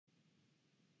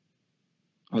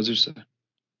हजुर sir.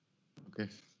 Okay,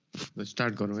 let's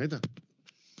start गरौँ है त।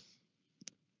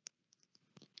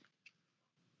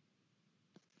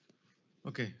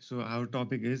 Okay, so our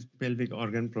topic is pelvic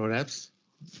organ prolapse,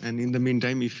 and in the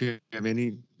meantime, if you have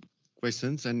any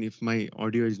questions and if my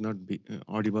audio is not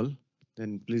audible,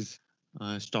 then please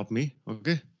stop me.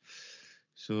 Okay,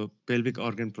 so pelvic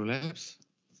organ prolapse.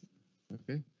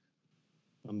 Okay,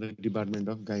 from the Department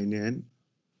of Gynae and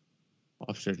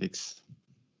Obstetrics.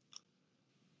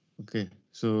 Okay,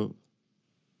 so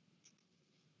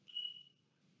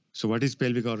what is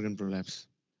pelvic organ prolapse?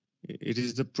 It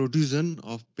is the protrusion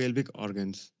of pelvic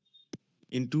organs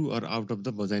into or out of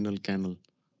the vaginal canal.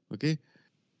 Okay,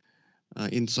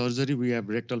 in surgery we have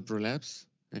rectal prolapse,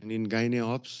 and in gynae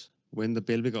ops, when the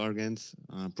pelvic organs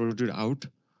protrude out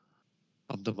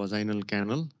of the vaginal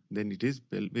canal, then it is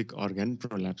pelvic organ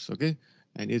prolapse. Okay,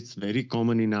 and it's very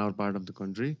common in our part of the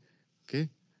country. Okay,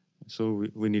 so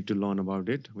we need to learn about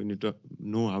it. We need to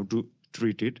know how to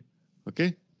treat it.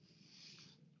 Okay.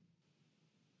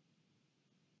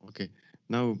 Okay,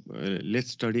 now let's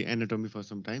study anatomy for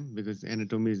some time, because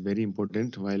anatomy is very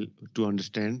important while to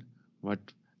understand what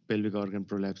pelvic organ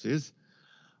prolapse is.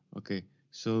 Okay,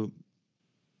 so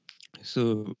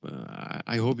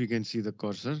I hope you can see the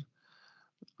cursor.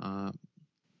 Uh,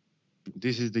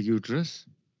 this is the uterus,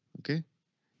 okay,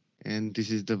 and this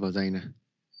is the vagina.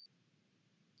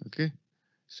 Okay,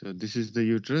 so this is the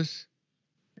uterus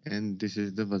and this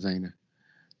is the vagina.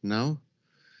 Now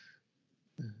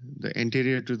the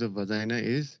anterior to the vagina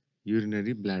is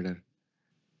urinary bladder,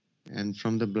 and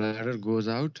from the bladder goes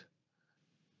out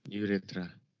urethra.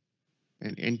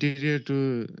 And anterior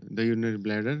to the urinary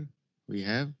bladder, we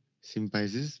have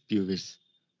symphysis pubis.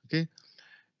 Okay,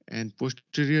 and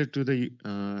posterior to the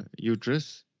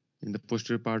uterus, in the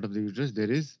posterior part of the uterus,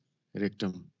 there is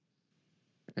rectum,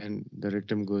 and the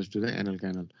rectum goes to the anal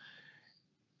canal.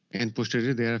 And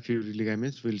posterior, there are few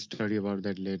ligaments. We'll study about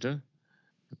that later.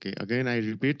 Okay, again I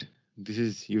repeat, this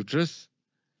is uterus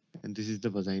and this is the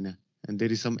vagina, and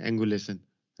there is some angulation,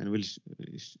 and we'll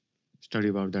study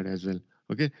about that as well.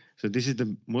 Okay, so this is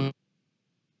the most.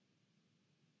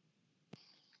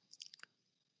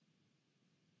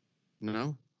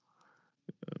 Now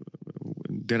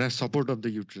there are support of the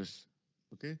uterus.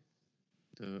 Okay,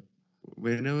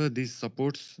 whenever these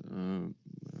supports,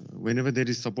 whenever there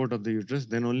is support of the uterus,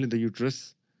 then only the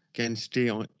uterus can stay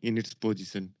in its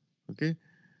position. Okay,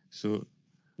 so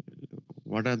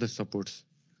what are the supports?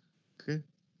 Okay,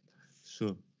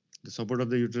 so the support of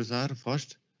the uterus are,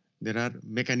 first there are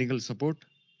mechanical support,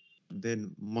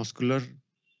 then muscular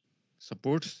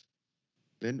supports,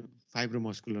 then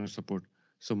fibromuscular support.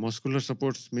 So muscular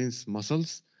supports means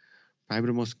muscles,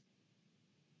 fibromuscular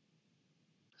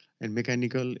and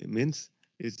mechanical means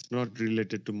it's not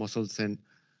related to muscles and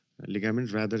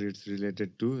ligaments, rather it's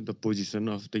related to the position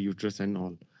of the uterus and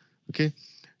all. Okay,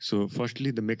 so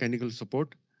firstly the mechanical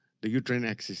support, the uterine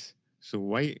axis. So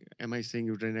why am I saying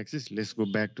uterine axis? Let's go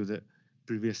back to the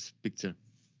previous picture.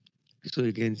 So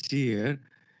you can see here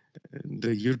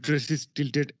the uterus is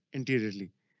tilted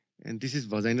anteriorly, and this is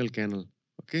vaginal canal.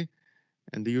 Okay,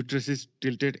 and the uterus is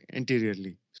tilted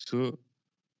anteriorly. So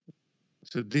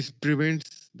this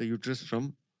prevents the uterus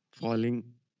from falling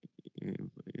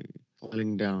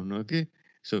falling down. Okay,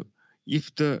 so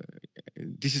if the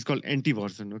this is called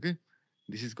anteversion. Okay,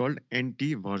 this is called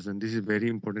anteversion. This is very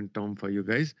important term for you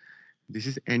guys. This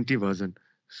is anteversion.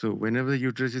 So whenever the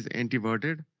uterus is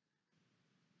anteverted,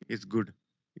 it's good.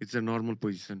 It's a normal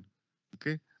position.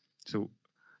 Okay, so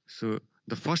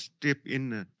the first step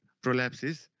in prolapse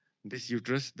is this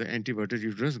uterus, the anteverted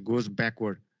uterus, goes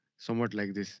backward, somewhat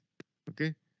like this.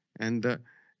 Okay, and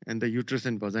the uterus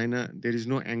and vagina, there is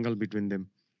no angle between them.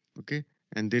 Okay,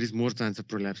 and there is more chance of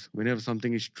prolapse. Whenever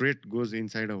something is straight, goes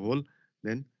inside a hole,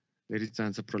 then there is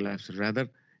chance of prolapse. Rather,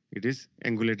 it is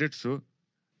angulated, so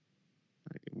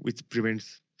which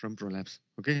prevents from prolapse.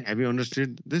 Okay, have you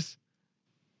understood this?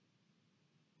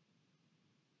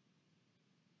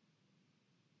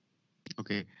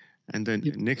 Okay, and then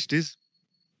Yep. next is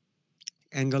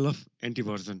angle of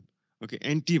anteversion. Okay,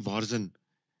 anteversion,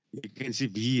 you can see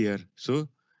V here. So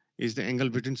is the angle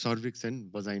between cervix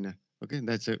and vagina. Okay,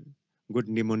 that's a good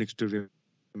mnemonics to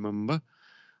remember.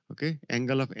 Okay,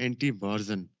 angle of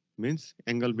anteversion means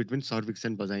angle between cervix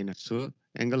and vagina. So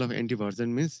angle of anteversion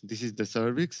means this is the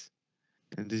cervix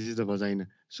and this is the vagina.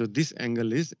 So this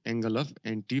angle is angle of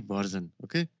anteversion.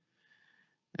 Okay,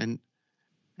 and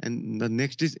the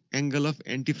next is angle of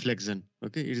anteflexion.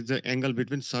 Okay, it is the angle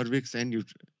between cervix and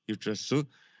uterus. So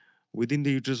within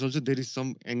the uterus also there is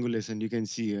some angulation, you can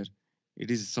see here. It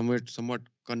is somewhat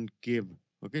concave.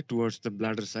 Okay, towards the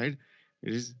bladder side,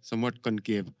 it is somewhat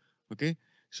concave. Okay,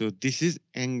 So this is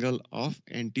angle of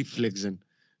anti-flexion.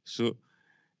 So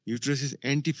uterus is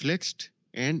anti-flexed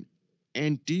and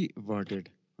anti-verted.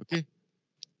 Okay.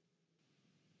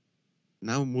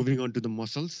 Now moving on to the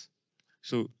muscles.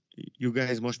 So you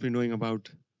guys must be knowing about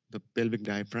the pelvic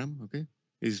diaphragm. Okay,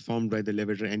 it is formed by the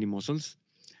levator ani muscles.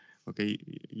 Okay,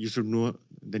 you should know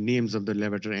the names of the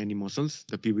levator ani muscles: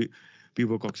 the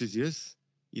pubococcygeus,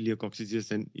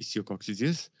 iliococcygeus, and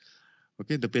ischio.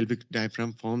 Okay, the pelvic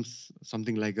diaphragm forms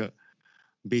something like a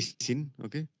basin.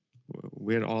 Okay,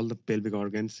 where all the pelvic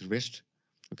organs rest.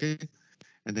 Okay,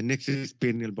 and the next is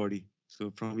perineal body.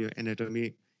 So from your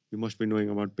anatomy, you must be knowing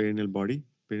about perineal body.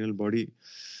 Perineal body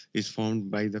is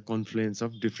formed by the confluence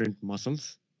of different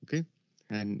muscles. Okay,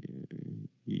 and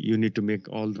you need to make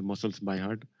all the muscles by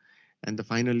heart. And the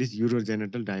final is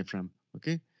urogenital diaphragm.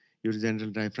 Okay,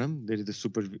 urogenital diaphragm, there is the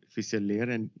superficial layer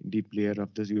and deep layer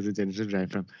of the urogenital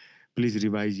diaphragm. Please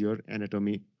revise your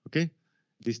anatomy. Okay,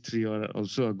 these three are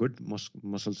also a good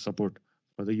muscle support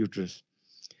for the uterus.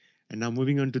 And now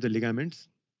moving on to the ligaments.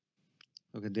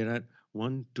 Okay, there are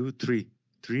one, two, three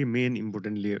main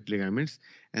important ligaments,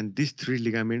 and these three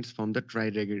ligaments form the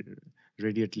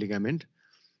triradiate ligament.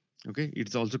 Okay,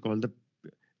 it's also called the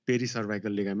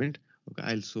pericervical ligament. Okay,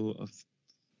 I'll show a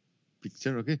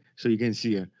picture. Okay, so you can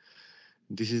see here,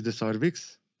 this is the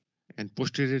cervix, and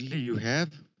posteriorly you have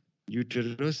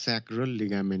uterosacral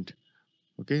ligament.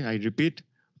 Okay, I repeat,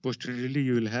 posteriorly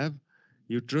you will have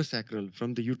uterosacral,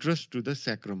 from the uterus to the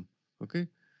sacrum. Okay,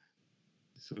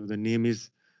 so the name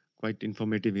is quite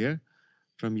informative here.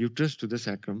 From uterus to the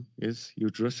sacrum is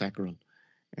uterosacral.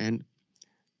 And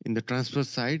in the transverse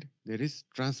side, there is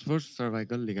transverse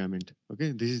cervical ligament.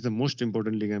 Okay, this is the most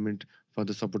important ligament for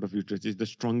the support of uterus. It's the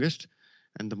strongest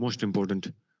and the most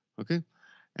important. Okay,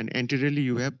 and anteriorly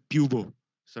you have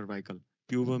pubo-cervical.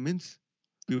 Pubo means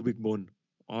pubic bone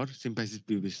or symphysis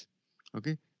pubis.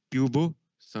 Okay,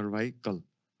 pubo-cervical.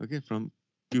 Okay, from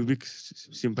pubic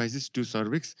symphysis to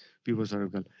cervix,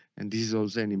 pubo-cervical, and this is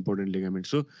also an important ligament.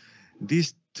 So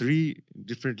these three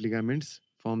different ligaments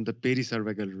form the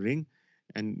pericervical ring,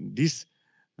 and this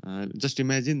just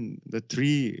imagine the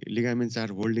three ligaments are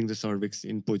holding the cervix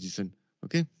in position.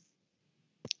 Okay,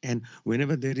 and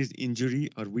whenever there is injury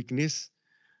or weakness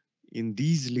in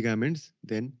these ligaments,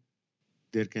 then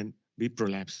there can be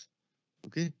prolapse.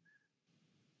 Okay,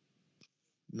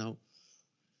 now,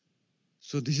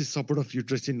 so this is support of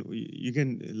uterus. In you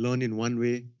can learn in one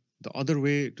way. The other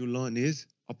way to learn is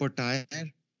upper tire,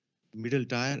 middle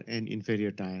tire, and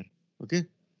inferior tire. Okay,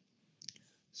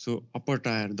 so upper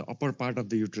tire, the upper part of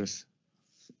the uterus,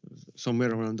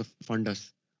 somewhere around the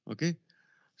fundus. Okay,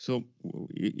 so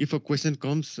if a question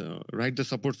comes, write the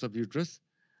supports of uterus.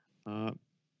 Uh,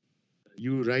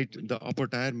 you write the upper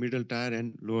tire, middle tire,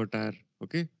 and lower tire.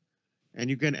 Okay, and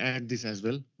you can add this as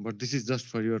well, but this is just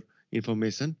for your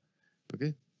information.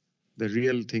 Okay, the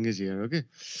real thing is here. Okay,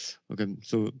 okay.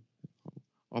 So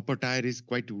upper tire is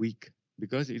quite weak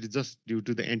because it is just due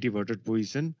to the anteverted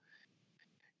position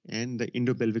and the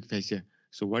endopelvic fascia.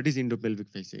 So what is endopelvic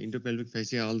fascia? Endopelvic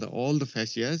fascia, all the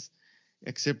fascias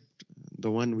except the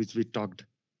one which we talked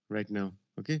right now.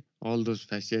 Okay, all those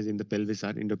fascias in the pelvis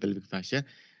are endopelvic fascia.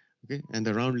 Okay, and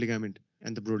the round ligament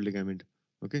and the broad ligament.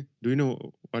 Okay, do you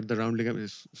know what the round ligament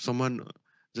is? Someone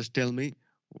just tell me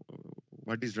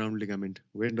what is round ligament?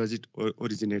 Where does it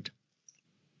originate?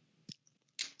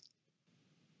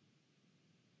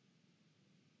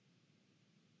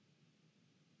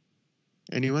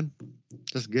 Anyone?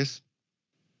 Just guess.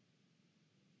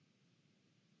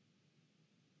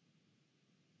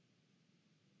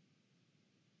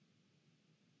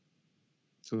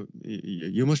 So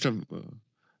you must have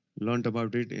learned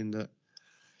about it in the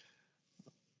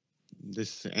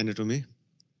this anatomy.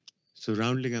 So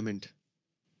round ligament,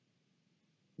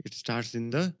 it starts in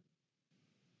the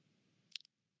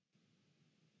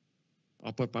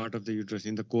upper part of the uterus,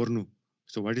 in the cornu.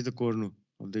 So what is the cornu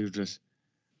of the uterus?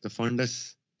 The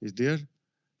fundus is there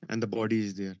and the body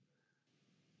is there.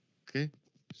 Okay,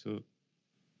 so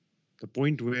the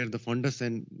point where the fundus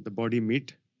and the body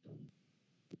meet,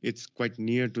 it's quite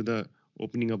near to the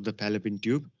opening of the fallopian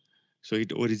tube. So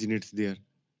it originates there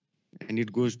and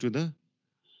it goes to the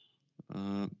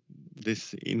uh,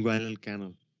 this inguinal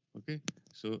canal. Okay,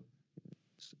 so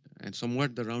and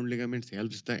somewhat the round ligaments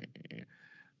helps the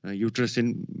uterus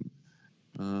in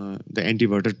the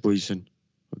anteverted position.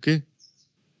 Okay,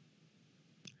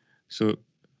 so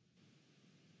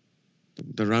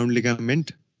the round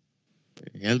ligament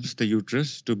helps the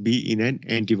uterus to be in an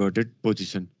anteverted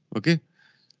position. Okay,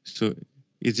 so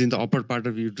it's in the upper part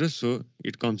of uterus, so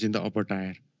it comes in the upper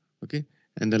tire. Okay,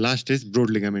 and the last is broad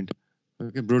ligament.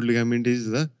 Okay, broad ligament is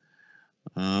the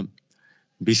uh,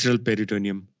 visceral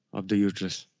peritoneum of the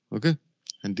uterus. Okay,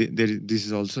 and this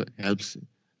is also helps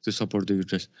to support the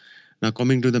uterus. Now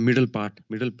coming to the middle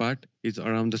part is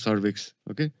around the cervix.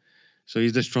 Okay, so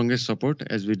is the strongest support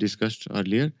as we discussed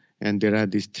earlier, and there are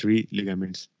these three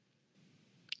ligaments.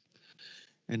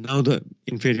 And now the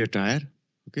inferior tire,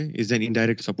 okay, is an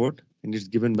indirect support, and it's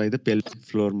given by the pelvic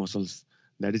floor muscles,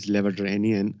 that is levator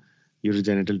ani and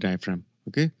urogenital diaphragm.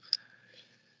 Okay.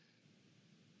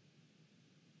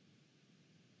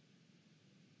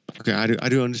 Okay,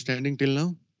 are you understanding till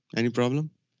now? Any problem?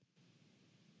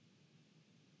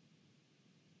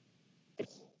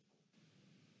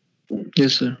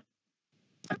 Yes, sir.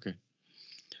 Okay.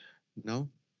 Now,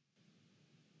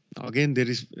 again, there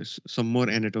is some more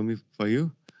anatomy for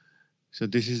you. So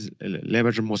this is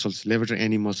levator muscles, levator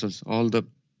ani muscles. All the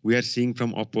we are seeing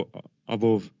from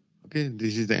above. Okay,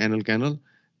 this is the anal canal,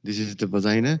 this is the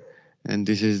vagina, and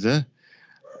this is the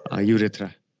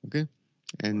urethra. Okay,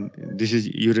 and this is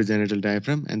urogenital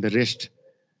diaphragm, and the rest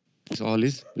is all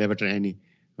is levator ani.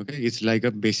 Okay, it's like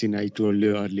a basin I told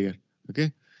you earlier.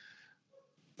 Okay,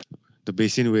 the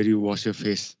basin where you wash your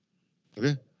face.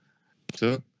 Okay,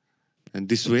 so and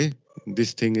this way,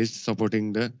 this thing is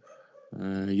supporting the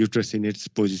uterus in its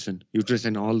position, uterus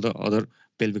and all the other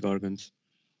pelvic organs.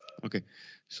 Okay,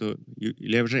 so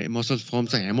levator muscles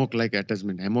forms a hammock-like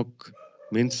attachment. Hammock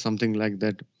means something like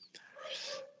that.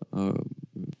 Uh,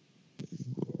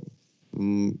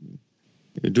 mm,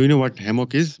 do you know what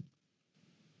hammock is?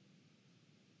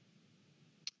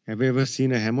 Have you ever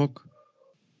seen a hammock?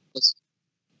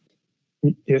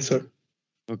 Yes, sir.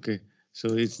 Okay,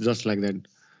 so it's just like that.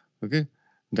 Okay,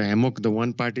 the hammock, the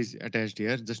one part is attached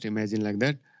here. Just imagine like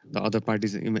that. The other part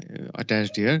is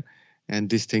attached here, and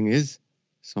this thing is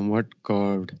somewhat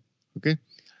curved. Okay.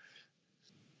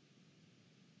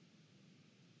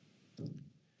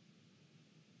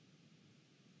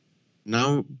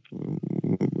 Now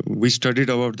we studied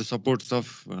about the supports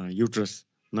of uterus.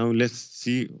 Now let's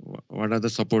see what are the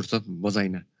supports of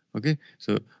vagina. Okay,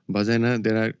 so vagina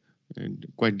there are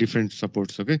quite different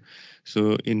supports. Okay,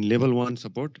 so in level 1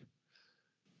 support,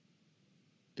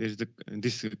 there is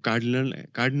this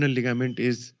cardinal ligament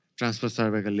is transverse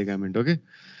cervical ligament. Okay,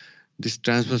 this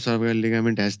transverse cervical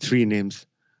ligament has three names.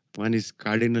 One is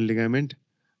cardinal ligament,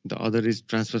 the other is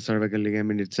transverse cervical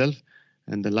ligament itself,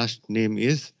 and the last name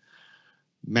is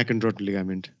McEnroe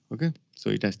ligament. Okay, so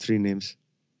it has three names.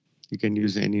 You can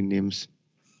use any names.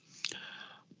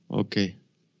 Okay,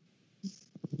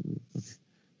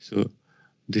 so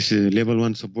this is level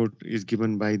 1 support is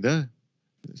given by the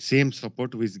same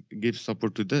support which gives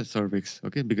support to the cervix.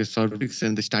 Okay, because cervix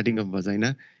and the starting of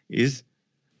vagina is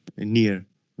near.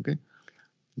 Okay,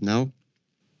 now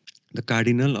the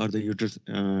cardinal or the uterus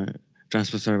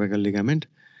transverse cervical ligament,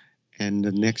 and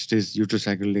the next is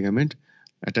uterosacral ligament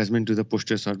attachment to the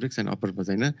posterior cervix and upper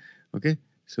vagina. Okay,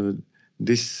 so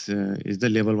this is the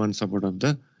level 1 support of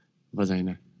the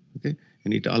vagina. Okay,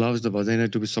 and it allows the vagina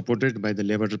to be supported by the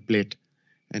levator plate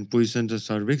and positions the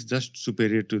cervix just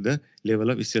superior to the level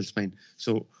of ischial spine.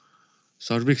 So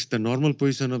cervix, the normal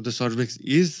position of the cervix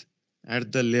is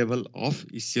at the level of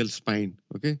ischial spine.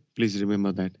 Okay, please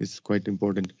remember that, it's quite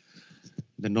important.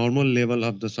 The normal level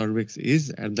of the cervix is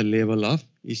at the level of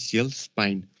ischial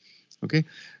spine. Okay,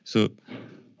 so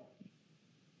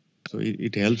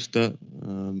it helps the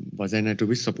vagina to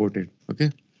be supported.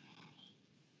 Okay,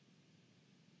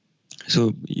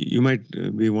 so you might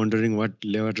be wondering what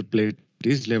levator plate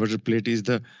is. Levator plate is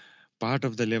the part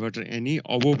of the levator ani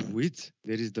above which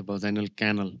there is the vaginal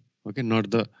canal. Okay, not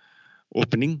the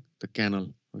opening, the canal.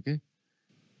 Okay,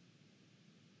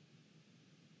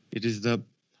 it is the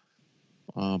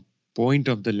uh, point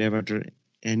of the levator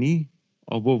ani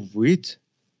above which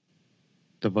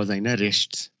the vagina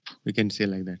rests. We can say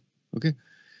like that. Okay,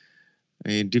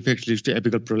 a defect leads to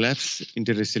apical prolapse,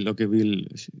 interracial. Okay, we'll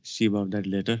see about that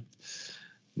later.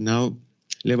 Now,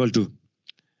 level 2.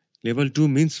 Level 2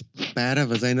 means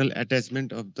paravaginal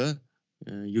attachment of the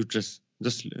uterus.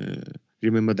 Just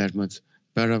remember that much.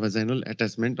 Paravaginal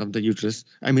attachment of the uterus.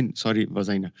 I mean, sorry,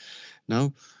 vagina.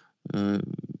 Now, uh,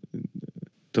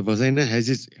 the vagina has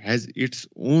its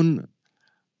own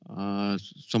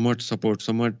somewhat support,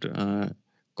 somewhat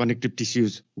connective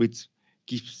tissues, which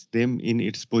keeps them in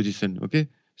its position. Okay,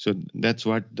 so that's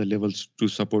what the levels 2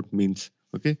 support means.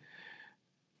 Okay,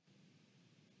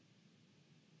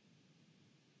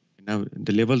 now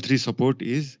the level 3 support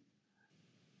is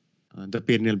the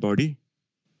perineal body.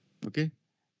 Okay,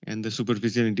 and the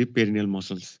superficial and deep perineal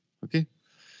muscles. Okay,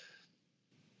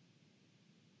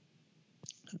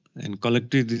 and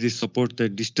collectively this support the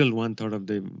distal 1/3 of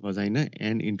the vagina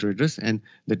and introitus, and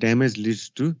the damage leads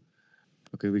to,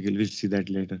 okay, we'll see that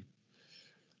later.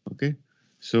 Okay,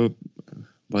 so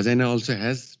vagina also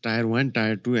has tier 1,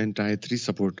 tier 2, and tier 3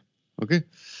 support. Okay,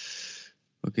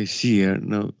 okay, see here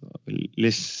now.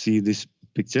 Let's see this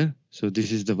picture. So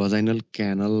this is the vaginal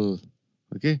canal.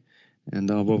 Okay, and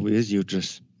the above is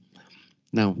uterus.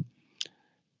 Now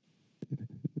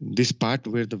this part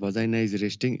where the vagina is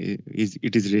resting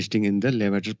is resting in the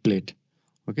levator plate.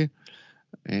 Okay,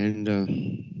 and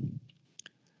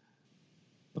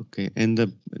okay, and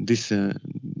the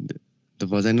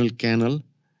vaginal canal,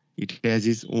 it has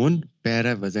its own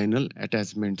paravaginal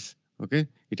attachments. Okay,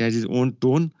 it has its own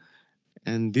tone,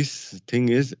 and this thing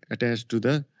is attached to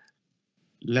the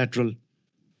lateral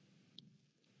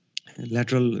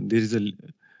there is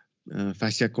a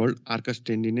fascia called arcus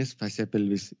tendinous fascia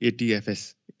pelvis,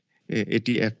 ATFS,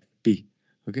 ATFP.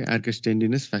 Okay, arcus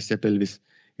tendinous fascia pelvis.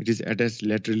 It is attached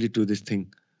laterally to this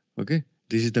thing. Okay,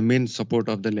 this is the main support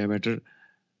of the levator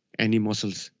any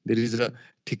muscles. There is a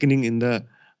thickening in the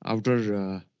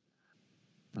outer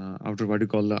outer, what do you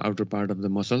call the outer part of the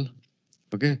muscle.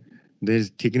 Okay, there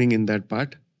is thickening in that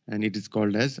part, and it is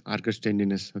called as arcus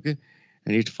tendinous. Okay,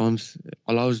 and it forms,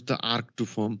 allows the arc to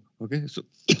form. Okay, so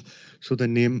so the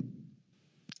name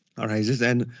arises,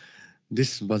 and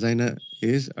this vagina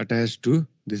is attached to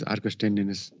this arcus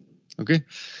tendinous. Okay,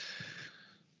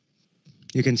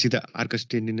 you can see the arcus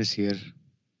tendinous here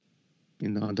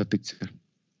in the other picture.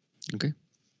 Okay,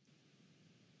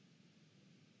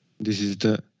 this is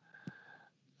the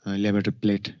levator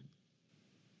plate.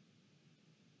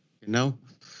 Now,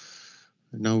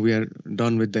 now we are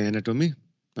done with the anatomy.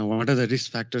 Now, what are the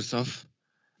risk factors of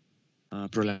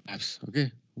prolapse?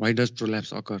 Okay, why does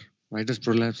prolapse occur? Why does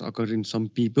prolapse occur in some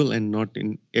people and not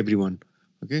in everyone?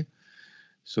 Okay,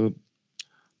 so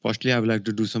firstly, I would like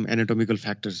to do some anatomical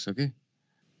factors. Okay,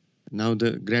 now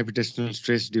the gravitational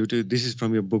stress due to, this is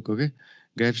from your book. Okay,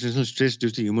 gravitational stress due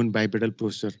to human bipedal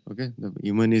posture. Okay, the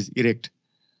human is erect.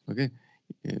 Okay,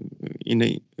 in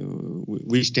a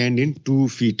we stand in 2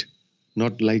 feet,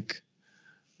 not like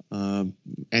uh,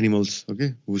 animals,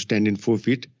 okay, who stand in 4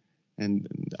 feet, and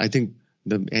I think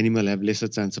the animal have lesser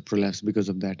chance of prolapse because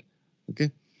of that. Okay,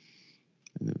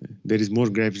 there is more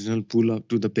gravitational pull up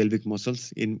to the pelvic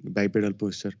muscles in bipedal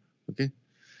posture. Okay,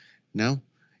 now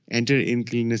anterior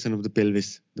inclination of the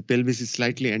pelvis. The pelvis is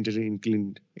slightly anterior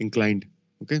inclined.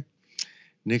 Okay,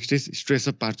 next is stress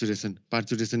of parturition.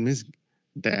 Parturition means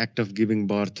the act of giving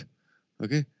birth.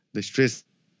 Okay, the stress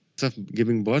of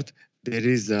giving birth, there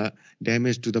is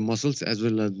damage to the muscles as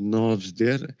well as nerves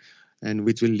there, and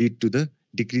which will lead to the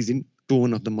decrease in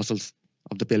tone of the muscles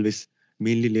of the pelvis,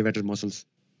 mainly levator muscles.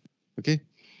 Okay,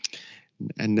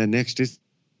 and the next is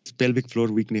pelvic floor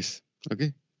weakness.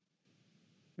 Okay,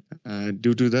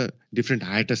 due to the different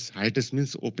hiatus. Hiatus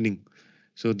means opening.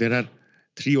 So there are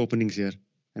 3 openings here,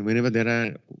 and whenever there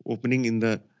are opening in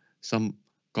the some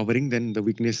covering, then the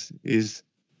weakness is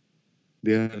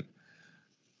there.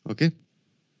 Okay,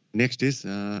 next is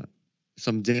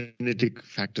some genetic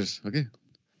factors. Okay,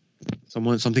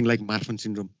 something like Marfan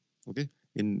syndrome. Okay,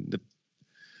 in the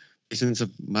patients of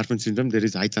Marfan syndrome, there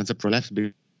is high chance of prolapse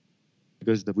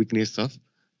because the weakness of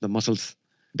the muscles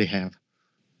they have.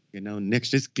 Okay, now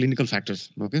next is clinical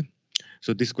factors. Okay,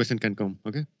 so this question can come.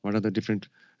 Okay, what are the different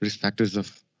risk factors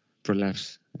of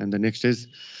prolapse? And the next is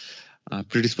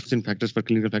predisposing factors for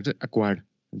clinical factors acquired.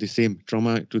 The same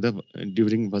trauma to the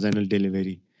during vaginal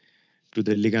delivery, to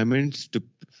the ligaments, to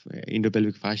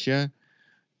endopelvic fascia,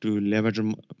 to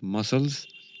levator muscles,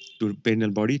 to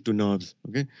perineal body, to nerves.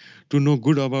 Okay, to know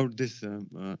good about this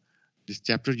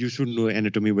chapter, you should know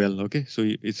anatomy well. Okay, so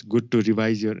it's good to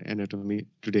revise your anatomy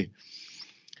today.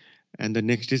 And the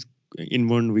next is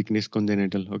inborn weakness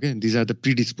congenital. Okay, these are the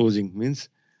predisposing, means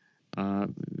uh,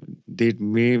 they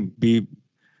may be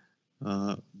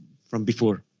uh, from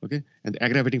before. Okay, and the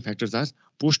aggravating factors are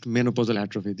post-menopausal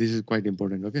atrophy. This is quite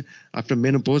important. Okay, after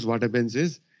menopause, what happens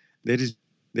is there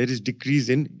is decrease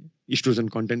in estrogen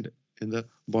content in the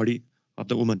body of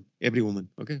the woman, every woman.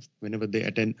 Okay, whenever they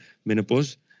attain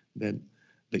menopause, then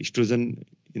the estrogen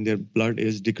in their blood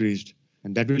is decreased,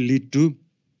 and that will lead to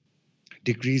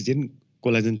decrease in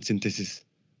collagen synthesis.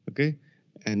 Okay,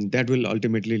 and that will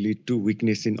ultimately lead to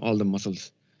weakness in all the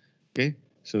muscles. Okay,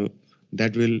 so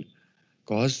that will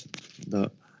cause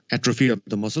the atrophy of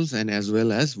the muscles and as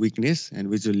well as weakness, and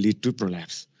which will lead to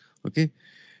prolapse. Okay,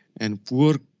 and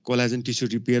poor collagen tissue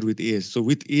repair with age. So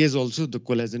with age also the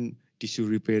collagen tissue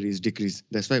repair is decreased.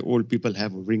 That's why old people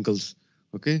have wrinkles.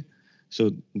 Okay,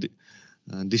 so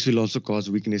this will also cause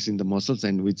weakness in the muscles,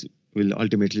 and which will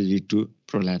ultimately lead to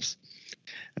prolapse.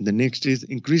 And the next is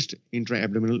increased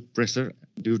intra-abdominal pressure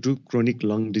due to chronic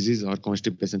lung disease or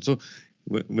constipation. So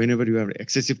whenever you have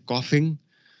excessive coughing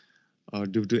or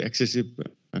due to excessive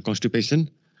constipation,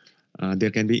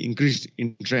 there can be increased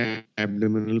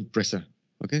intra-abdominal pressure.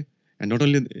 Okay, and not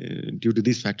only due to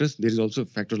these factors, there is also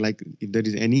factor like if there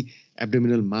is any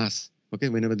abdominal mass. Okay,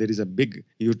 whenever there is a big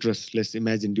uterus, let's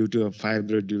imagine due to a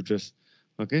fibroid uterus.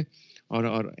 Okay,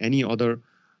 or any other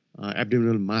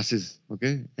abdominal masses.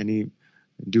 Okay, any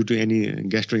due to any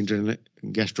gastrointestinal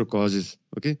gastro causes.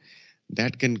 Okay,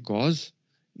 that can cause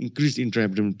increased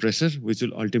intra-abdominal pressure, which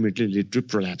will ultimately lead to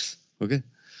prolapse. Okay,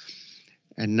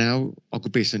 and now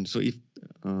occupation. So if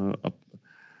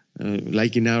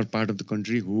like in our part of the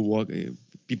country who work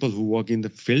people who work in the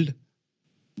field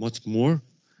much more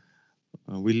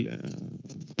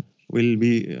will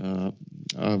be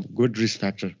a good risk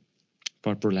factor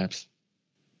for prolapse.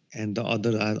 And the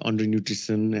other are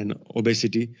undernutrition and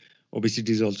obesity.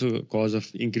 Obesity is also a cause of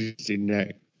increased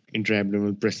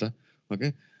intra-abdominal pressure.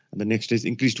 Okay, and the next is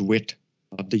increased weight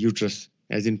of the uterus,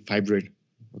 as in fibroid.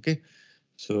 Okay,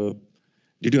 so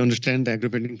did you understand the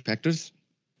aggravating factors?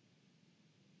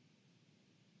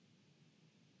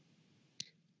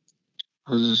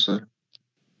 Yes, sir.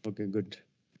 Okay, good.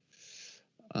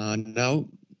 Now,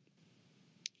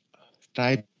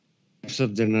 types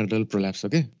of genital prolapse.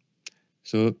 Okay,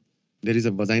 so there is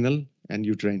a vaginal and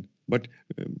uterine, but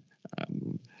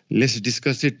let's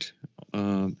discuss it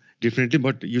differently.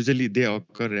 But usually they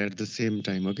occur at the same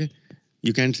time. Okay,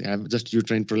 you can't have just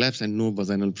uterine prolapse and no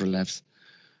vaginal prolapse.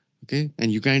 Okay,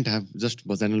 and you can't have just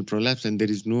vaginal prolapse and there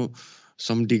is no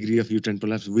some degree of uterine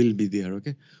prolapse will be there.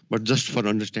 Okay, but just for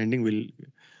understanding, we'll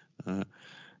uh,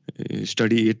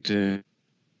 study it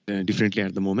differently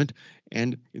at the moment,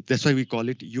 and that's why we call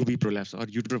it UV prolapse or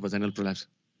uterovaginal prolapse.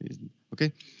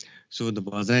 Okay, so the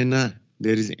vagina,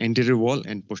 there is anterior wall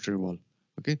and posterior wall.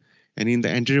 Okay, and in the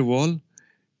anterior wall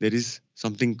there is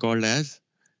something called as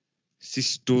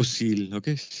cystocele.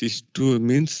 Okay, cysto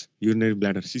means urinary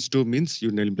bladder, cysto means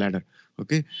urinary bladder.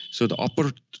 Okay, so the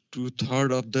upper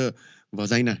two-third of the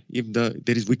vagina, if there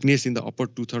is weakness in the upper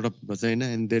two-third of vagina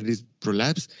and there is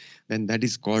prolapse, then that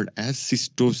is called as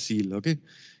cystocele. Okay,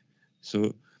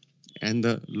 so and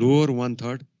the lower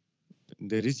one-third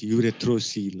there is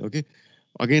urethrocoele. Okay,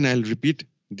 again I'll repeat,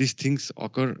 these things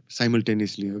occur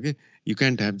simultaneously. Okay, you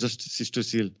can't have just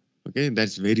cystocele. Okay,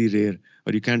 that's very rare.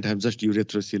 Or you can't have just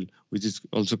urethrocoele, which is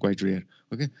also quite rare.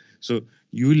 Okay, so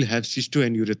you will have cysto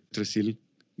and urethrocoele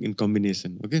in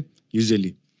combination. Okay,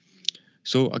 usually.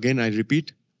 So again I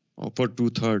repeat, upper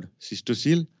two-third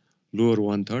cystocele, lower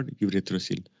one-third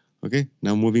urethrocoele. Okay,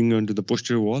 now moving on to the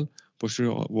posterior wall.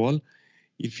 Posterior wall,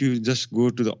 if you just go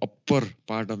to the upper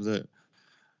part of the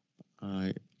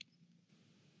uh,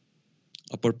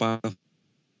 upper part of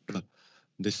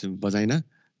this vagina,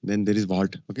 then there is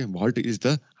vault. Okay, vault is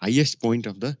the highest point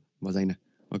of the vagina.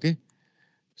 Okay,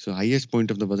 so highest point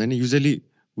of the vagina, usually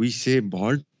we say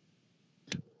vault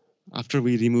after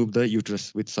we remove the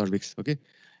uterus with cervix. Okay,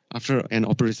 after an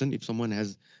operation, if someone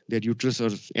has their uterus or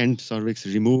end cervix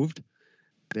removed,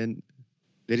 then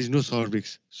there is no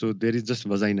cervix, so there is just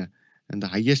vagina, and the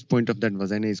highest point of that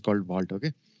vagina is called vault.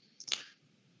 Okay,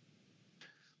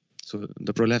 so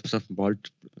the prolapse of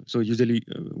vault, so usually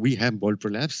we have vault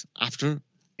prolapse after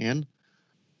an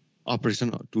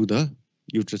operation to the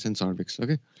uterus and cervix.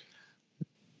 Okay,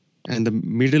 and the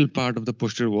middle part of the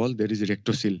posterior wall there is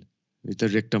rectocele, with the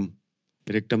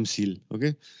rectum seal.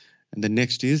 Okay, and the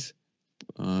next is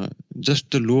just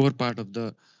the lower part of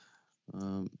the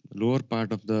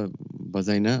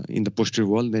vagina in the posterior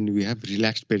wall. Then we have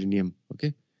relaxed perineum.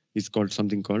 Okay, it's called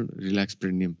something called relaxed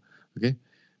perineum. Okay,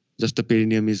 just the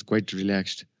perineum is quite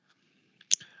relaxed.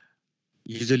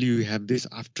 Usually you have this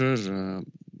after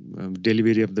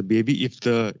delivery of the baby, if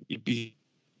the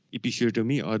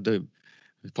episiotomy or the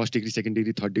first degree, second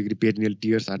degree, third degree perineal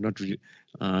tears are not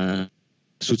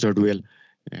sutured well.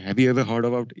 Have you ever heard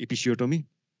about episiotomy?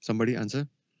 Somebody answer.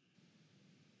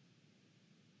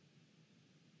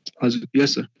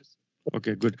 Yes, sir.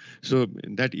 Okay, good. So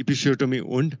that episiotomy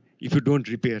wound, if you don't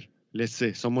repair, let's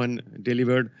say someone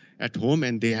delivered at home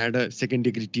and they had a second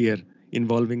degree tear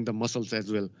involving the muscles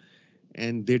as well,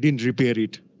 and they didn't repair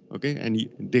it. Okay, and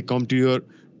they come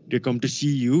to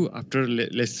see you after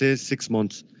let's say 6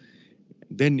 months.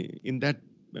 Then in that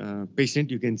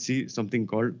patient you can see something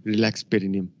called relaxed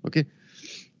perineum. Okay,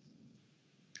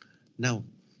 now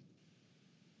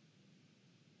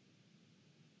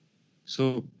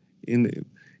so in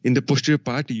the posterior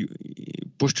part,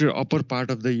 posterior upper part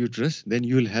of the uterus, then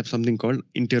you will have something called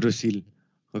enterocele.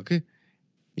 Okay,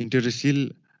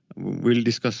 enterocele we'll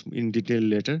discuss in detail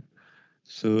later.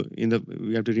 So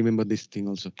we have to remember this thing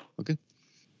also. Okay,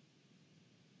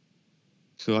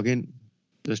 so again,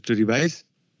 just to revise,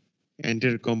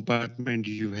 anterior compartment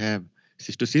you have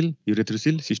cystocele,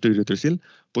 urethrocoele, cystourethrocoele.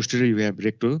 Posterior you have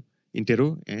recto,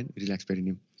 intero, and relaxed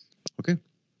perineum. Okay.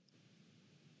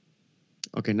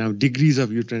 Okay, now degrees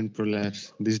of uterine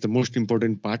prolapse. This is the most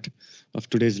important part of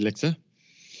today's lecture.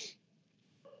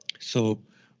 So,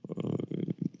 uh,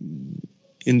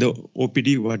 in the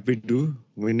OPD, what we do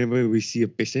whenever we see a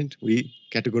patient, we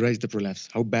categorize the prolapse,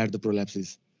 how bad the prolapse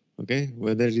is. Okay,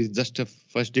 whether it is just a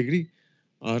first degree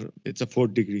or it's a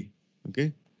fourth degree.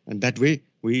 Okay, and that way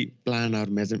we plan our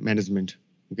management.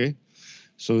 Okay,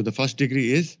 so the first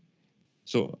degree is,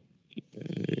 so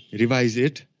revise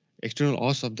it. External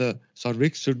os of the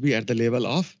cervix should be at the level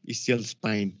of ischial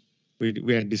spine.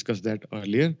 We had discussed that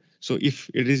earlier. So if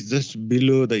it is just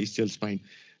below the ischial spine,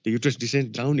 the uterus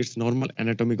descends down its normal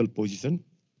anatomical position.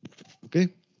 Okay,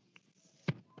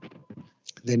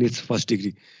 then it's first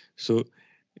degree. So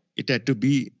it had to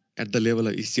be at the level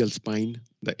of ischial spine,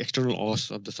 the external os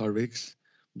of the cervix,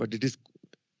 but it is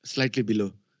slightly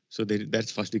below. So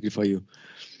that's first degree for you.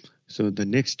 So the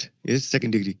next is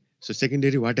second degree. So second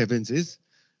degree, what happens is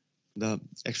the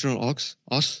external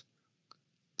os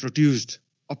protruded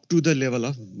up to the level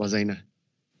of vagina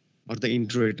or the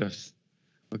introitus.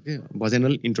 Okay,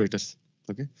 vaginal introitus.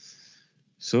 Okay,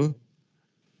 so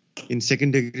in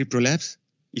second degree prolapse,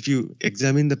 if you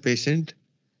examine the patient,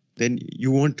 then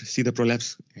you won't see the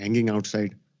prolapse hanging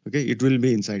outside. Okay, it will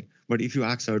be inside. But if you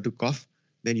ask her to cough,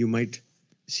 then you might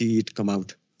see it come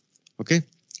out. Okay,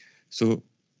 so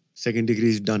second degree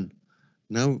is done.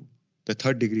 Now the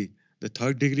third degree. The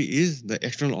third degree is the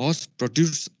external os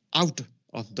protrudes out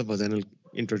of the vaginal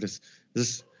introitus.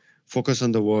 Just focus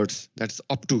on the words. That's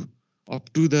up to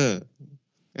the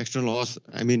external os.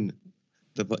 I mean,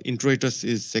 the introitus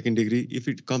is second degree. If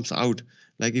it comes out,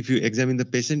 like if you examine the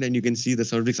patient and you can see the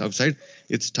cervix outside,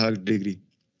 it's third degree.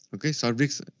 Okay,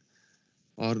 cervix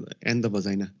or and the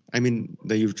vagina. I mean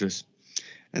the uterus.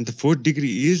 And the fourth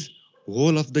degree is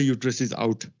whole of the uterus is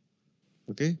out.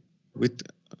 Okay, with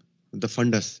the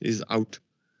fundus is out.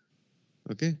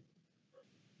 Okay,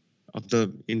 of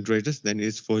the introitus, then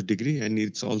it's fourth degree, and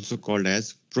it's also called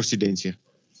as procedentia.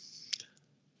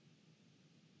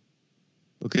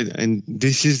 Okay, and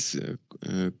this is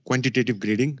quantitative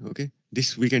grading. Okay,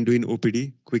 this we can do in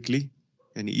OPD quickly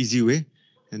and easy way,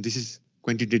 and this is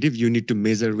quantitative. You need to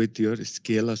measure with your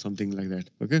scale or something like that.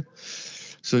 Okay,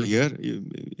 so here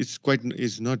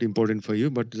it's not important for you,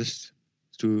 but just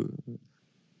to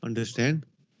understand,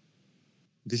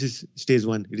 this is stage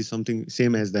 1. It is something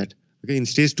same as that. Okay, in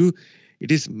stage 2,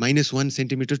 it is -1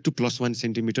 centimeter to +1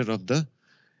 centimeter of the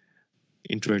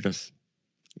introitus.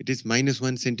 It is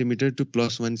 -1 centimeter to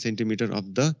 +1 centimeter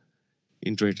of the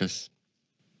introitus.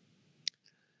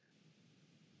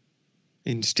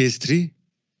 In stage 3,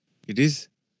 it is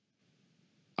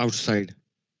outside.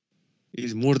 It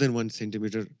is more than 1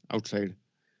 centimeter outside.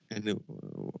 And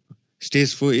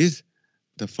stage 4 is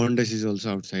the fundus is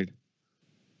also outside.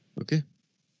 Okay.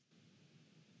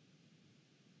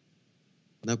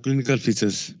 Now clinical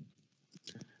features.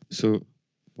 So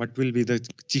what will be the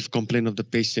chief complaint of the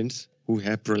patients who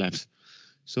have prolapse?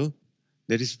 So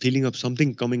there is feeling of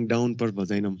something coming down per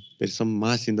vaginum. There is some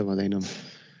mass in the vaginum.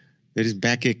 There is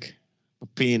backache, a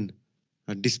pain,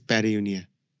 a dyspareunia.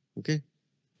 Okay.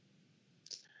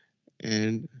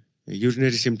 And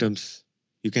urinary symptoms.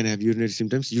 You can have urinary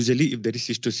symptoms. Usually if there is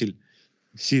cystocele.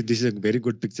 See, this is a very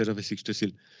good picture of a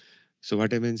cystocele. So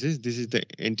what happens is, this is the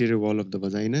anterior wall of the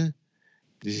vagina.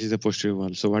 This is the posterior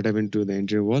wall. So what happened to the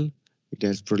anterior wall? It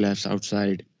has prolapsed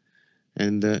outside.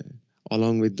 And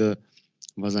along with the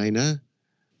vagina,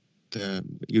 the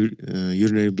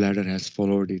urinary bladder has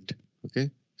followed it.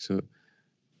 Okay. So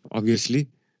obviously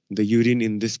the urine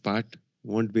in this part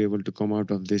won't be able to come out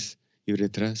of this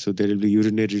urethra. So there will be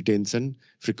urinary retention,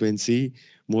 frequency,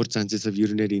 more chances of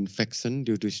urinary infection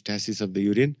due to stasis of the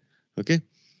urine. Okay.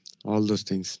 All those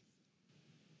things.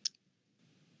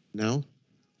 Now,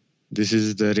 this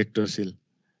is the rectocele.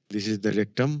 This is the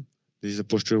rectum. This is the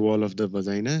posterior wall of the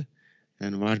vagina.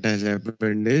 And what has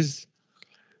happened is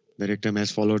the rectum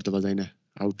has followed the vagina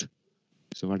out.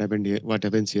 So what happened here? What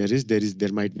happens here is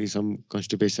there might be some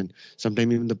constipation.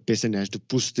 Sometimes even the patient has to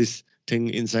push this thing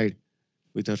inside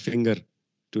with her finger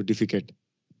to defecate.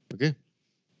 Okay.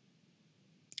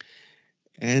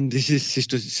 And this is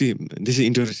cystocele. This is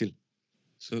interocele.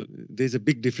 So there's a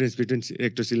big difference between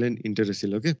rectocele and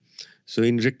interocele. Okay. So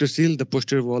in rectocele, the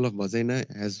posterior wall of vagina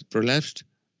has prolapsed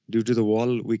due to the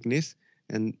wall weakness,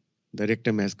 and the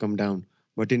rectum has come down.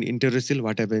 But in interocele,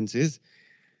 what happens is,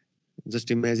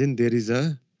 just imagine there is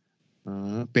a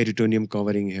peritoneum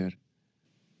covering here.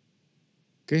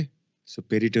 Okay, so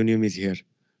peritoneum is here.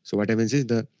 So what happens is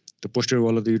the posterior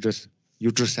wall of the uterus,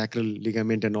 uterosacral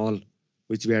ligament and all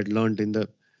which we had learned in the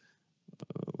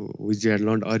which we had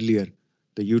learned earlier,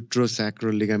 the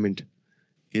uterosacral ligament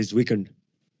is weakened,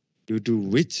 due to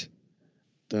which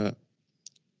the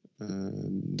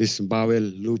this bowel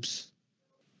loops.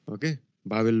 Okay,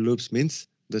 bowel loops means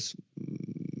this.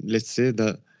 Let's say the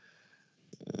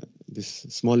this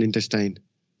small intestine,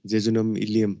 jejunum,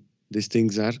 ileum. These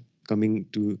things are coming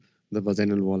to the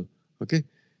vaginal wall. Okay,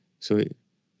 so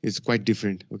it's quite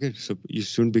different. Okay, so you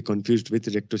shouldn't be confused with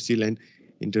rectocele and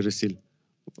interocele.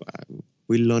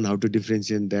 We'll learn how to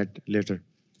differentiate that later.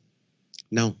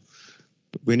 Now,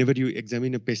 whenever you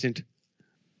examine a patient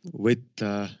with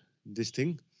this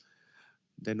thing,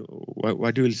 then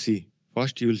what you will see?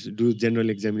 First, you will do general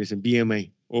examination,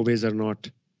 BMI, obese or not,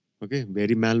 okay,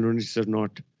 very malnourished or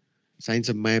not, signs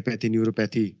of myopathy,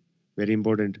 neuropathy, very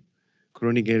important,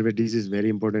 chronic airway disease, very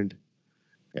important,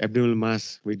 abdominal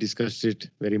mass, we discussed it,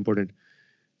 very important,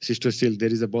 cystocele,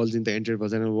 there is a bulge in the anterior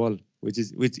vaginal wall, which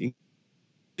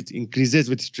increases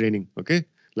with straining, okay,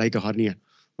 like a hernia,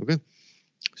 okay.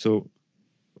 So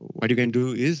what you can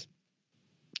do is,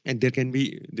 and there can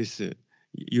be this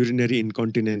urinary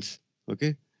incontinence,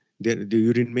 okay, the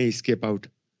urine may escape out,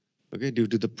 okay, due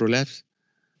to the prolapse,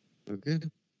 okay.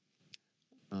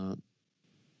 uh,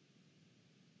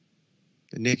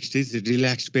 Next is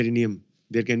relaxed perineum.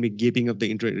 There can be gaping of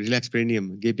the relaxed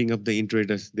perineum, gaping of the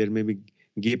introitus. There may be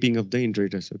gaping of the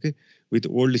introitus, okay, with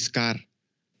old scar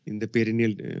in the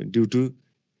perineal due to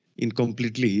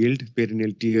incompletely healed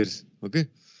perineal tears, okay.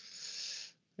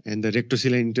 And the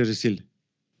rectocele and interocele.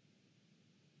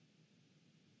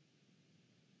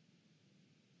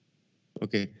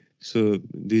 Okay, so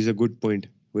this is a good point.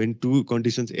 When two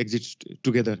conditions exist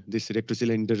together, this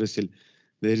rectocele and interocele,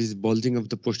 there is bulging of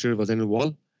the posterior vaginal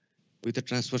wall with a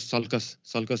transverse sulcus.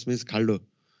 Sulcus means khaldo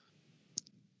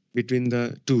between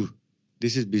the two.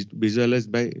 This is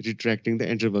visualized by retracting the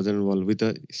anterior vaginal wall with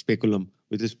a speculum.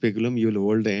 With a speculum, you will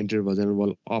hold the anterior vaginal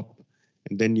wall up,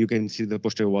 and then you can see the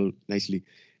posterior wall nicely.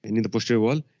 And in the posterior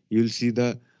wall, you will see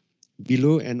the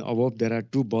below and above, there are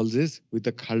two bulges with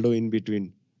a khaldo in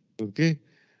between. Okay,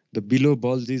 the below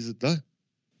bulge is the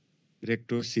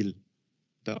rectocele.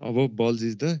 The above bulge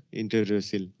is the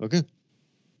interocele. Okay.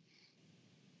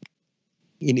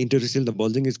 In interocele, the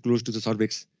bulging is close to the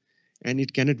cervix and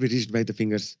it cannot be reached by the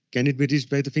fingers. Can it be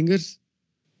reached by the fingers?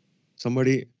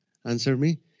 Somebody answer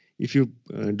me. If you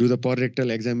do the rectal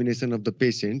examination of the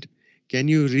patient, can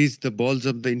you reach the bulge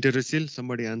of the interocele?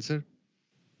 Somebody answer.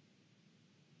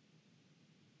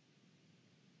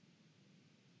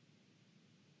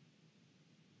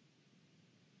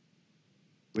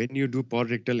 When you do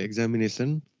rectal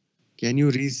examination, can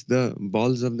you reach the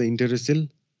bulge of the interocele?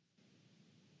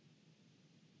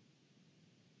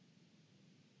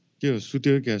 के हो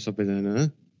सुत्यो क्या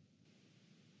सबैजना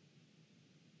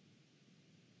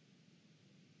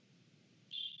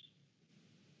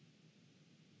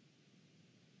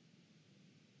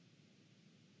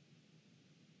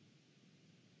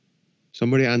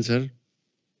Somebody answer.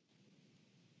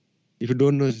 If you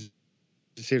don't know,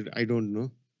 say I don't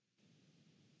know.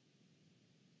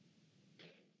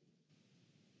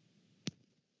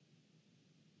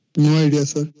 No idea,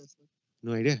 sir.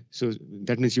 No idea. So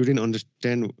that means you didn't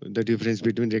understand the difference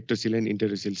between rectocele and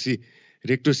interocele. See,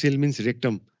 rectocele means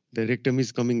rectum. The rectum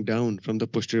is coming down from the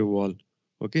posterior wall.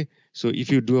 Okay. So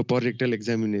if you do a rectal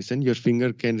examination, your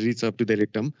finger can reach up to the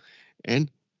rectum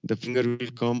and the finger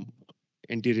will come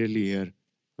anteriorly here.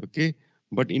 Okay.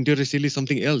 But interocele is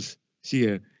something else. See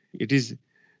here, it is,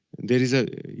 there is a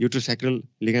uterosacral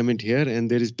ligament here and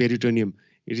there is peritoneum.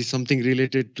 It is something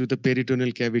related to the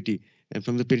peritoneal cavity. And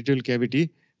from the peritoneal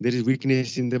cavity, there is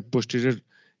weakness in the posterior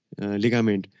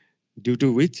ligament, due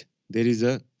to which there is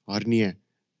a hernia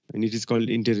and it is called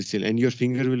interocele. And your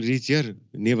finger will reach here,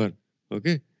 never.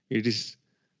 Okay. It is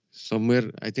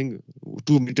somewhere, I think,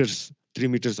 2 meters, 3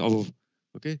 meters above.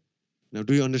 Okay. Now,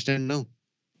 do you understand now?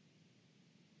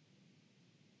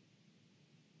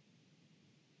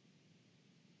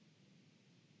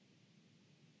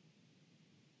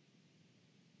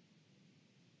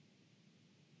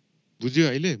 बुझ्यो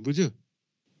अहिले बुझ्यो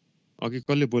अघि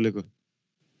कसले बोलेको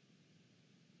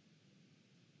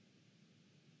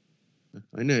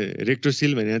होइन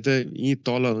रेक्टोसिल भने त यी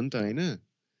तल हो नि त होइन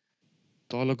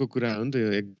तलको कुरा हो नि त यो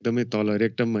एकदमै तल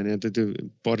रेक्टम भने त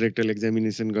त्यो रेक्टल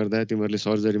एक्जामिनेसन गर्दा तिमीहरूले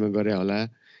सर्जरीमा गरे होला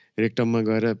रेक्टममा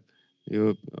गएर यो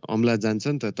अम्ला जान्छ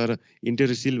नि त तर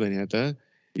इन्टेरोसिल भने त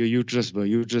यो युट्रस भयो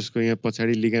युट्रसको यहाँ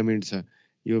पछाडि लिगामेन्ट छ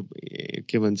यो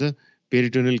के भन्छ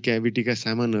पेरिटोनल क्याभिटीका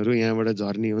सामानहरू यहाँबाट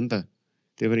झर्ने हो नि त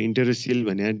त्यही भएर इन्टेरोसिल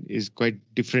भने इज क्वाइट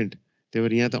डिफ्रेन्ट त्यही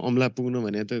भएर यहाँ त अम्ला पुग्नु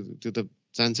भने त त्यो त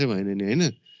चान्सै भएन नि होइन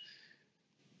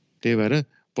त्यही भएर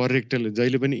पर रेक्टल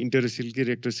जहिले पनि इन्टरसिल कि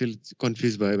रेक्टोसिल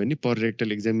कन्फ्युज भयो भने पर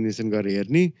रेक्टल एक्जामिनेसन गरेर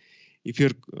हेर्ने if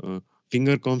your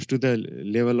finger comes to the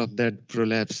level of that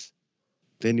prolapse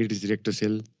then it is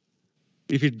rectocele.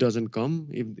 If it doesn't come,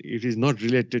 if it is not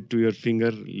related to your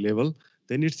finger level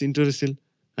then it's interocele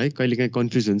है कहिलेकाहीँ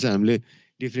confuse हुन्छ हामीले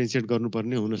differentiate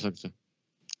गर्नुपर्ने हुनसक्छ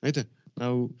है त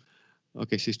now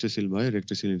okay सिस्टोसिल भयो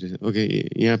रेक्टोसिल okay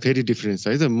यहाँ फेरि डिफ्रेन्स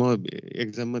है त म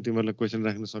एक्जाममा तिमीहरूलाई क्वेसन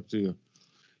राख्न सक्छु यो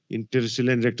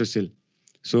interocele and rectocele.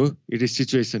 So it is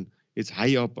situation. It's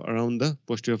high up around the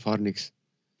posterior fornix.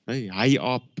 है high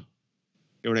up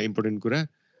एउटा इम्पोर्टेन्ट कुरा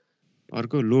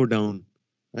अर्को लो डाउन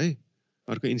है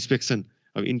अर्को इन्स्पेक्सन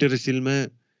अब इन्टरसिलमा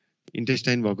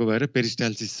इन्टेस्टाइन भएको भएर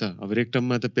पेरिस्टाल्सिस छ अब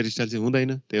रेक्टममा त पेरिस्टाल्सिस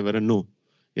हुँदैन त्यही भएर नो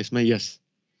यसमा यस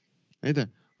है त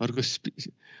अर्को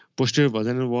posterior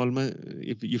vaginal वलमा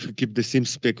if you keep the SIM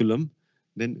speculum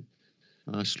then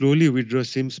slowly withdraw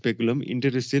sim speculum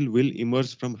interocele will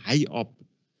emerge from high up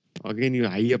again yo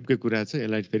high अपकै कुरा छ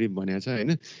यसलाई फेरि भनेको छ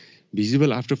हैन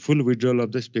visible after full withdrawal of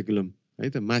the speculum है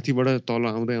त माथिबाट तल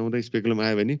आउँदै आउँदै स्पेकुलम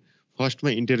आयो भने फर्स्टमा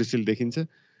इन्टेरोसिल देखिन्छ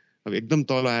अब एकदम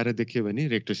तल आएर देखियो भने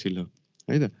रेक्टोसिल हो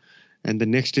है त एन्ड द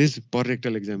नेक्स्ट इज पर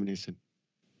rectal examination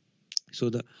so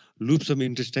the loops of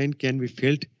intestine can be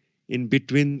felt in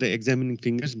between the एक्जामिनिङ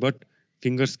fingers but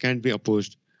fingers can't B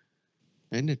opposed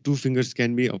and two fingers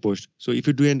can be opposed. So if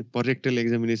you do an parrectal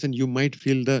examination, you might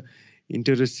feel the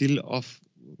interocele of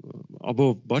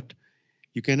above, but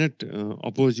you cannot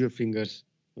oppose your fingers.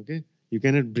 Okay, you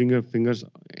cannot bring your fingers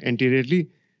anteriorly,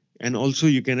 and also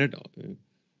you cannot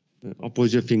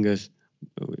oppose your fingers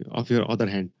of your other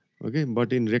hand. Okay,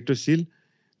 but in rectocele,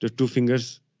 the two fingers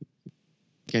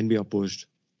can be opposed.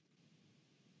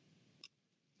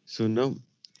 So now,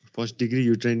 first degree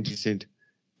uterine descent.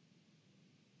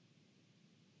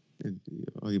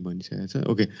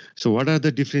 Okay, so what are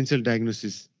the differential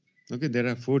diagnoses? Okay, there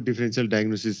are 4 differential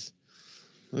diagnoses.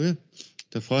 Okay,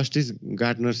 the first is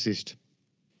Gardner cyst.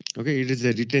 Okay, it is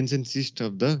a retention cyst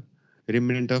of the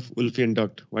remnant of Wolffian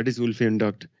duct. What is Wolffian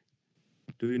duct?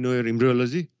 Do you know your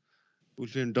embryology?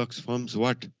 Wolffian duct forms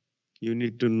what? You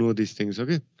need to know these things.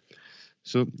 Okay,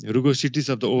 so rugosities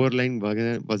of the overlying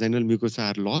vaginal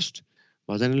mucosa are lost.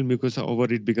 Vaginal mucosa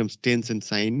over it becomes tense and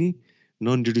shiny,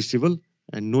 non-reducible,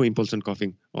 and no impulsion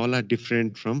coughing. All are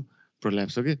different from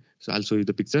prolapse. Okay, so I'll show you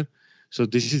the picture. So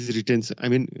this is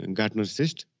Gardner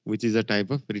cyst, which is a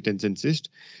type of retention cyst.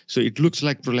 So it looks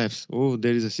like prolapse. Oh,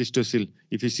 there is a cystocele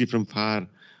if you see from far,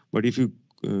 but if you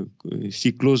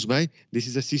see close by, this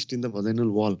is a cyst in the vaginal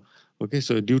wall. Okay,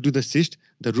 so due to the cyst,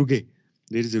 the rugae,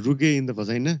 there is a rugae in the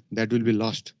vagina that will be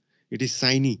lost. It is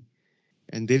shiny,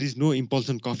 and there is no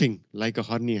impulsion coughing like a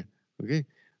hernia. Okay,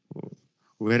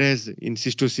 whereas in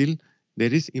cystocele,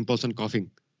 there is impulsion coughing.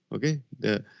 Okay,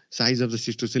 the size of the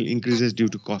cystocele increases due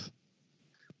to cough.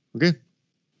 Okay,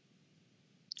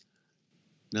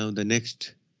 now the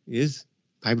next is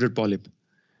fibroid polyp.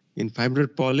 In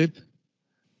fibroid polyp,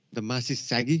 the mass is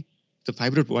saggy. The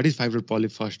fibroid, what is fibroid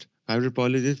polyp first? Fibroid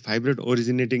polyp is fibroid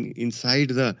originating inside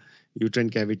the uterine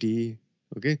cavity.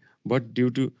 Okay, but due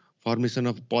to formation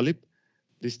of polyp,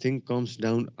 this thing comes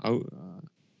down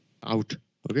out.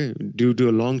 Okay, due to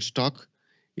a long stalk,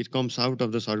 it comes out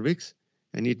of the cervix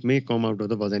and it may come out of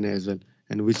the vagina as well,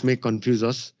 and which may confuse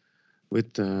us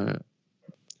with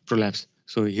prolapse.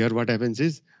 So here what happens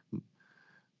is,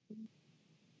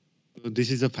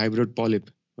 this is a fibroid polyp,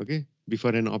 okay,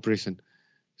 before an operation.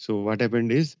 So what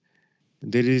happened is,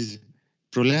 there is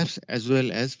prolapse as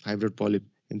well as fibroid polyp,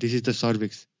 and this is the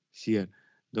cervix here.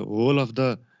 The whole of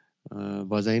the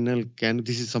vaginal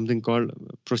this is something called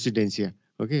procedentia,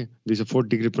 okay. This is a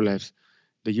 4th-degree prolapse.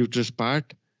 The uterus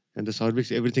part and the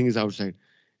cervix, everything is outside.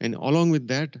 And along with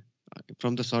that,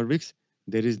 from the cervix,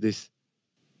 there is this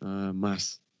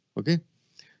mass, okay.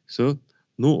 So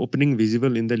no opening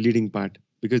visible in the leading part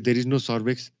because there is no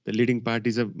cervix. The leading part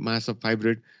is a mass of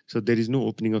fibroid, so there is no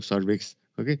opening of cervix,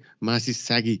 okay. Mass is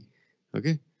saggy,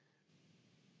 okay.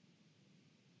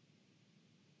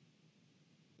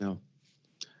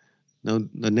 Now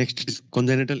the next is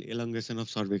congenital elongation of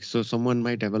cervix. So someone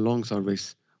might have a long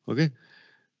cervix, okay,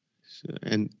 so,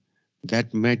 and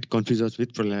that might confuse us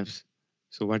with prolapse.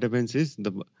 So what happens is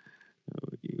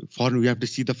we have to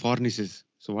see the fornices.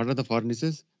 So what are the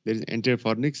fornices? There is anterior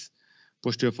fornix,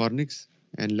 posterior fornix,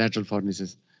 and lateral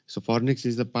fornices. So fornix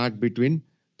is the part between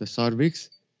the cervix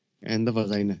and the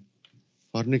vagina.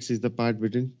 Fornix is the part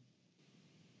between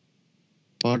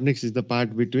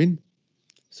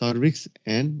cervix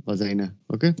and vagina.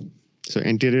 Okay, so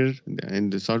anterior,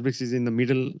 and the cervix is in the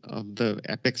middle of the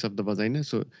apex of the vagina.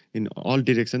 So in all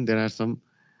direction there are some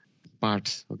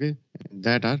parts, okay,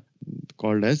 that are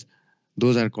called as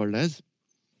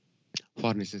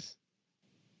fornices.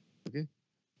 Okay,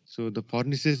 so the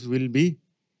fornices will be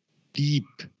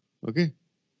deep. Okay,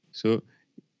 so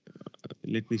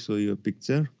let me show you a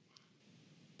picture.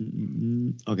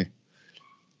 Okay,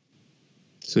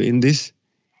 so in this,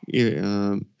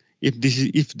 if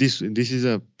this is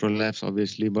a prolapse,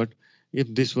 obviously, but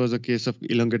if this was a case of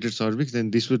elongated cervix,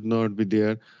 then this would not be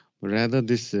there. Rather,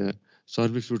 this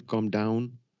cervix would come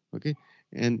down. Okay,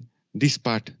 and this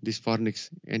part, this fornix,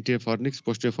 anterior fornix,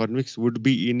 posterior fornix, would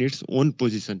be in its own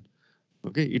position.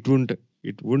 Okay, it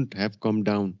wouldn't have come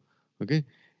down. Okay,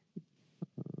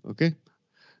 okay.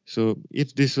 So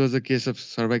if this was a case of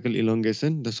cervical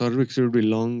elongation, the cervix would be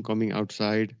long coming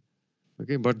outside.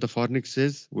 Okay, but the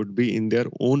fornixes would be in their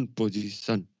own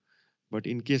position. But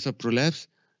in case of prolapse,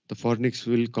 the fornix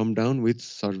will come down with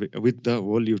the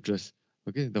whole uterus.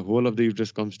 Okay, the whole of the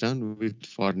uterus comes down with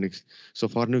fornix. So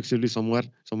fornix will be somewhere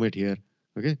here.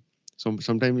 Okay,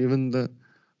 sometime even the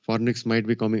fornix might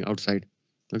be coming outside.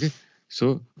 Okay,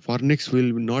 so fornix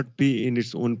will not be in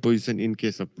its own position in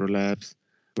case of prolapse,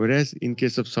 whereas in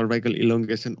case of cervical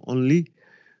elongation only,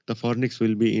 the fornix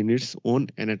will be in its own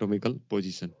anatomical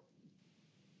position.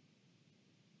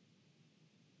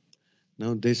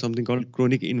 Now there's something called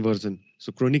chronic inversion.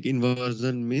 So chronic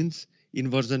inversion means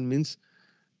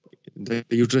the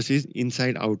uterus is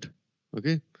inside out.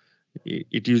 Okay,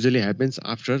 it usually happens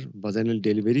after vaginal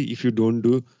delivery if you don't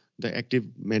do the active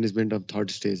management of third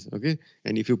stage. Okay,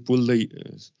 and if you pull the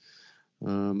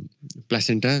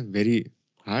placenta very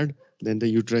hard, then the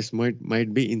uterus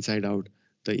might be inside out.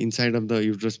 The inside of the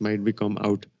uterus might become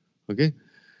out. Okay,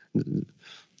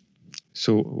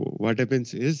 so what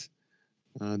happens is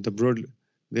the broad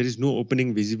there is no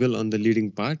opening visible on the leading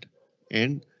part,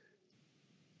 and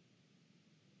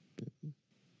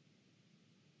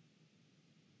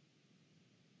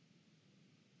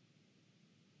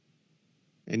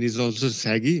is also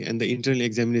saggy, and the internal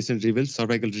examination reveals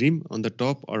cervical rim on the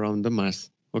top around the mass.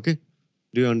 Okay,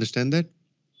 do you understand that?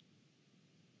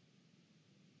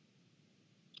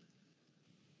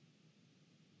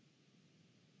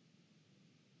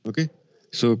 Okay,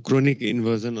 so chronic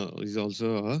inversion is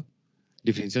also a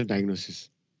differential diagnosis.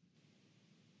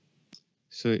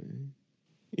 So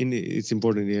it's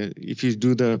important here. If you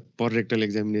do the rectal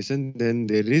examination, then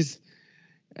there is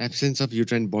absence of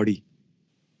uterine body,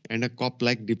 and a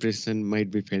cup-like depression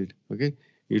might be felt. Okay,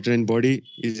 uterine body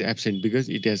is absent because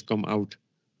it has come out.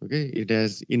 Okay, it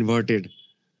has inverted.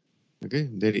 Okay,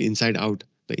 they're inside out.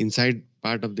 The inside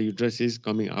part of the uterus is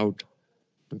coming out.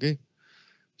 Okay,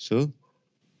 so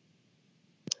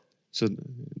so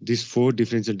these four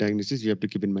differential diagnoses you have to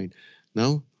keep in mind.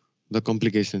 Now the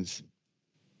complications.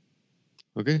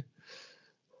 Okay,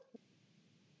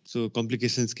 so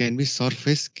complications can be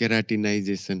surface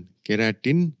keratinization.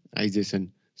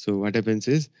 So what happens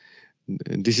is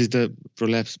this is the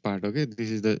prolapse part. Okay, this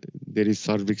is there is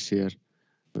cervix here.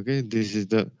 Okay, this is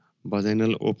the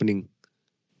vaginal opening,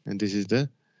 and this is the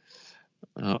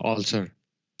ulcer,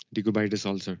 decubitus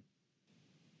ulcer.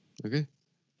 Okay,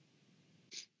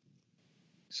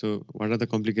 so what are the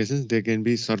complications? There can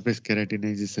be surface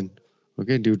keratinization.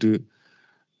 Okay, due to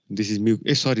this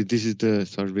is sorry, this is the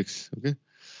cervix. Okay,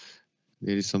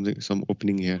 there is some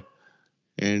opening here,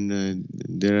 and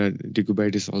there are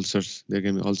decubitus ulcers. There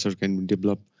can be ulcer can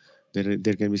develop.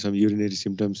 There can be some urinary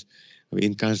symptoms.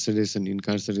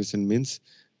 Incarceration means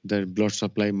the blood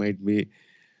supply might be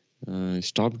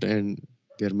stopped, and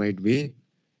there might be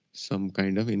some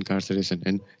kind of incarceration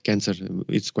and cancer.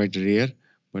 It's quite rare,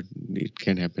 but it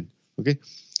can happen. Okay,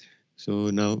 so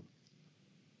now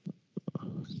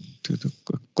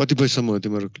कति बजीसम्म हो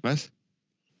तिम्रो class?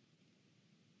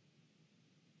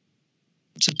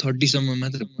 30 सम्म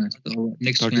मात्र अब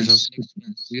next 30 class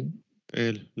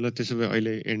ए ल त्यसो भए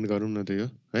अहिले एन्ड गरौँ न त यो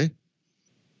है।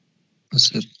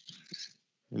 सर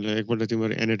ल एकपल्ट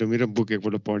तिम्रो एनाटोमी र बुक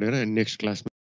एकपल्ट पढेर नेक्स्ट क्लासमा